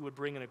 Lord, that you would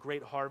bring in a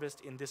great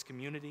harvest in this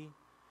community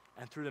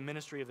and through the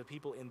ministry of the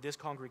people in this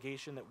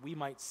congregation, that we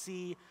might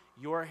see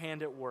your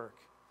hand at work,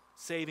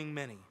 saving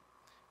many.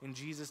 In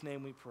Jesus'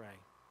 name we pray.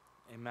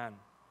 Amen.